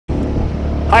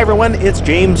Hi everyone, it's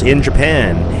James in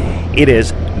Japan. It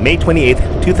is May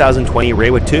 28th, 2020,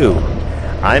 Reiwa 2.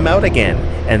 I'm out again,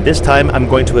 and this time I'm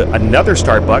going to another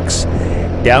Starbucks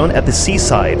down at the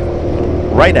seaside,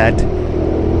 right at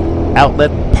Outlet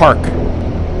Park.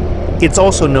 It's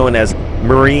also known as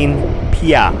Marine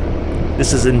Pia.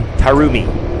 This is in Tarumi,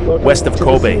 west of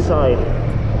Kobe.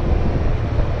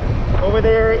 Over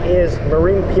there is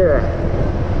Marine Pia.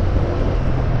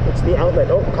 It's the outlet.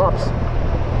 Oh, cops.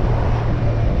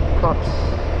 Cops.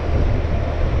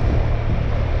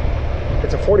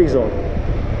 It's a 40 zone.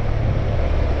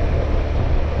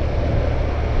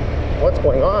 What's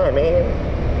going on, man?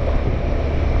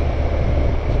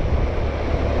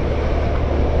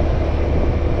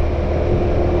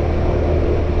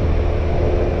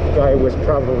 The guy was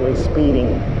probably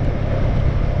speeding.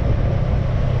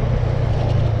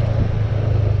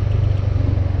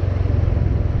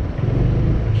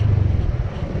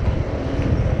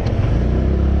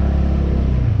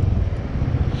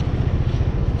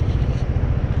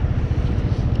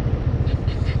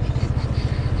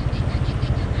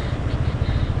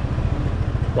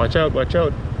 Watch out, watch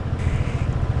out.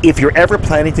 If you're ever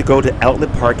planning to go to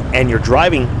Outlet Park and you're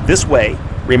driving this way,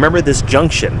 remember this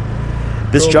junction.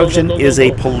 This junction is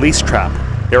a police trap.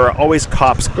 There are always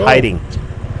cops hiding.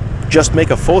 Just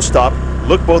make a full stop,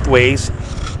 look both ways,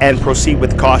 and proceed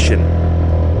with caution.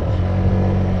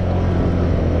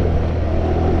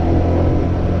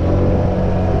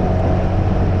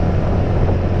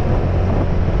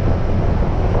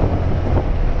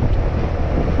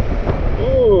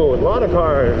 Ooh, a lot of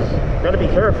cars. Gotta be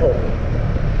careful.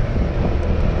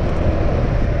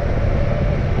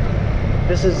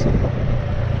 This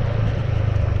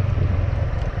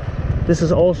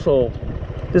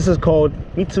is called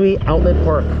Mitsui Outlet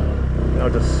Park. I'll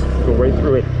just go right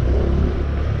through it.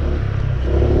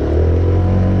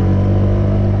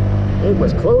 It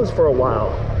was closed for a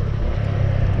while.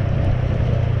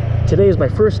 Today is my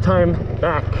first time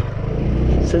back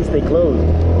since they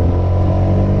closed.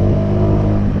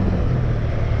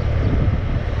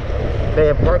 They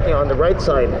have parking on the right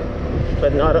side,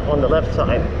 but not on the left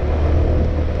side.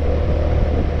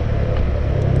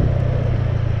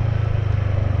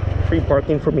 Free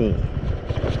parking for me.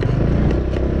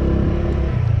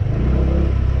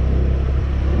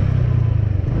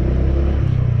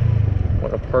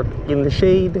 Want to park in the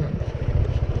shade.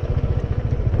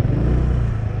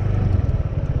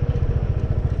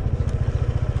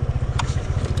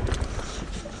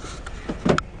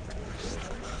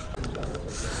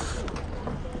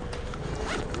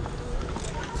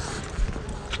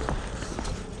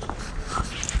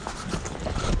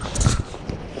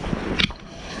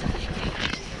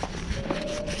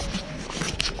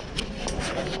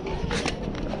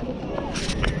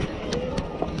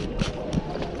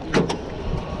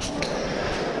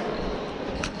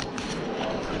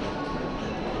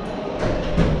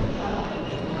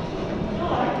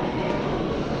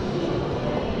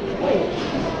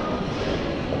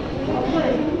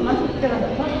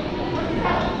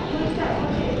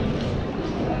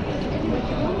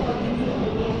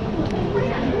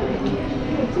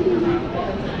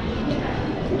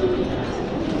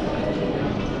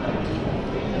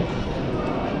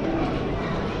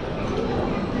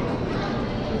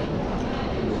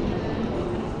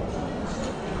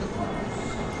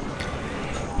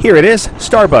 Here it is,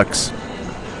 Starbucks.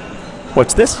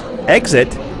 What's this?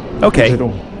 Exit? Okay,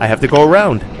 I have to go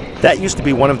around. That used to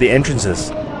be one of the entrances.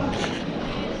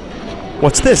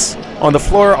 What's this? On the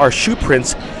floor are shoe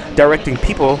prints directing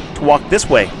people to walk this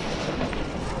way.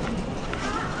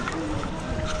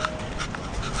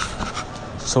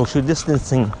 Social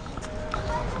distancing.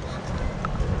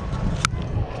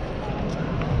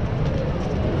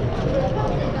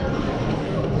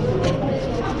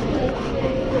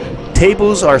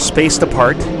 Tables are spaced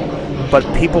apart, but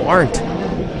people aren't.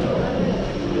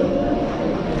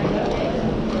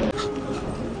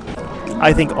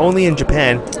 I think only in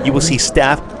Japan you will see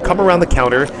staff come around the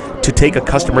counter to take a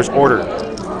customer's order.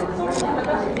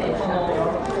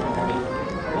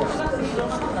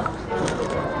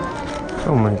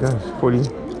 Oh my gosh, 40.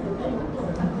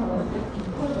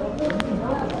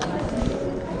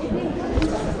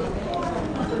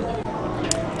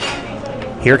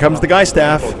 Here comes the guy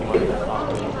staff.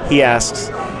 He asks,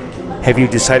 "Have you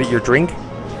decided your drink?"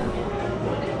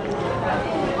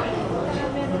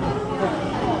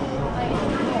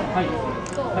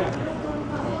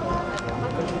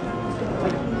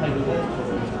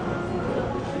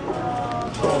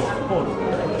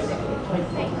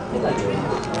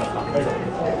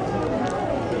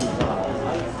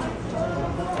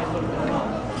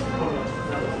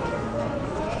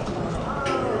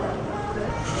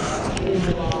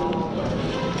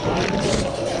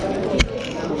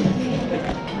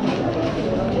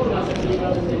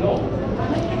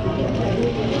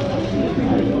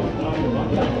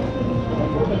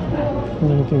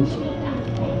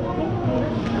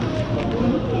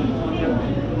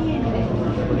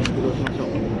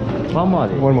 One more.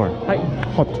 One more. Hi.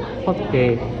 Hot. Hot.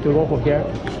 Okay. To go for here.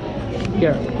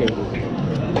 Here. Okay.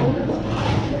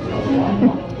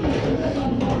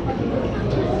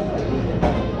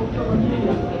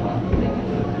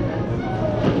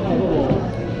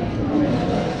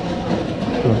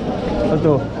あ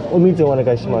とお水お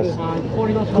願いします。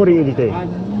氷入れて。こ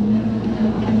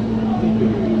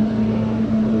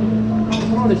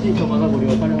のレシートまだご利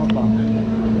用されますか？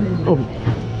お、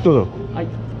どうぞ。はい。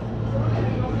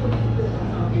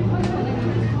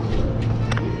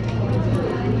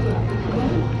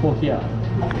コーヒーや。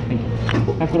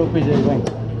160円。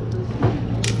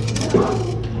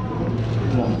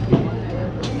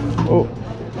お。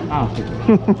あ、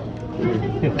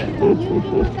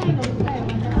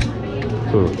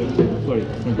そう。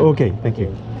Okay, thank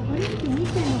you.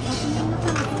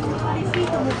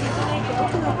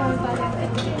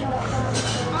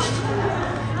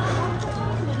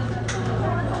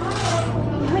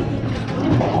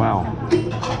 Wow.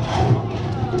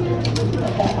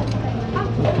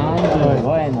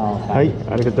 35円のはい、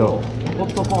ありがとう。ホ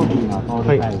ットコーヒーの豆腐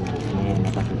タイプですね。お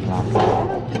待たせします。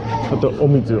あとお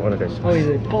水お願いしま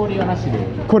す。氷はなしで。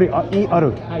氷ある。は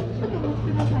い。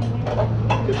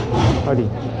あり。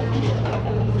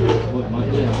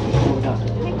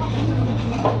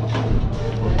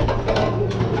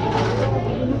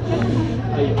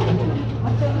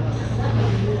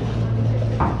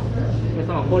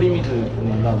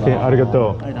ありが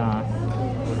とう。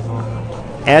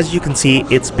As you can see,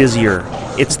 it's busier.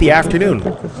 It's the afternoon.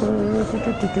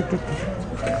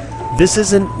 This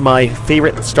isn't my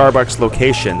favorite Starbucks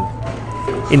location.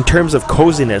 In terms of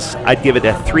coziness, I'd give it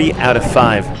a 3 out of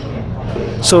 5.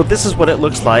 So this is what it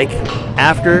looks like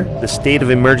after the state of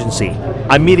emergency.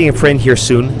 I'm meeting a friend here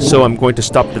soon, so I'm going to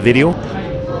stop the video.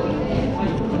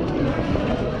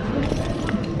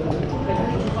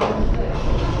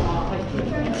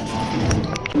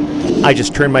 I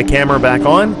just turned my camera back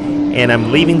on, and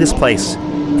I'm leaving this place.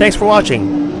 Thanks for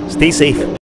watching. Stay safe.